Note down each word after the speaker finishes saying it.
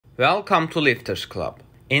Welcome to Lifters Club.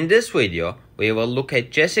 In this video, we will look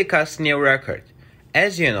at Jessica's new record.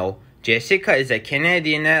 As you know, Jessica is a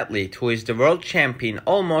Canadian athlete who is the world champion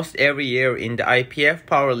almost every year in the IPF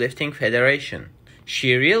Powerlifting Federation.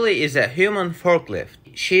 She really is a human forklift.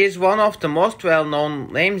 She is one of the most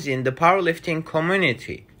well-known names in the powerlifting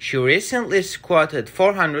community. She recently squatted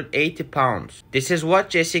 480 pounds. This is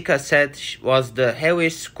what Jessica said was the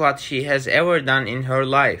heaviest squat she has ever done in her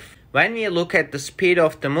life. When we look at the speed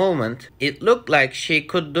of the movement, it looked like she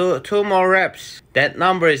could do 2 more reps. That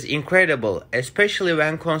number is incredible, especially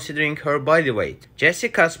when considering her body weight.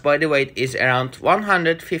 Jessica's body weight is around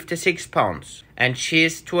 156 pounds, and she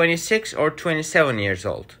is 26 or 27 years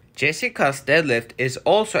old. Jessica's deadlift is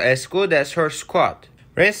also as good as her squat.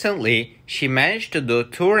 Recently, she managed to do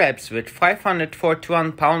 2 reps with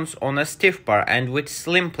 541 pounds on a stiff bar and with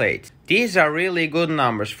slim plates. These are really good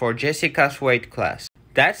numbers for Jessica's weight class.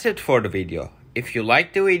 That's it for the video. If you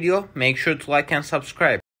liked the video, make sure to like and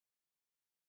subscribe.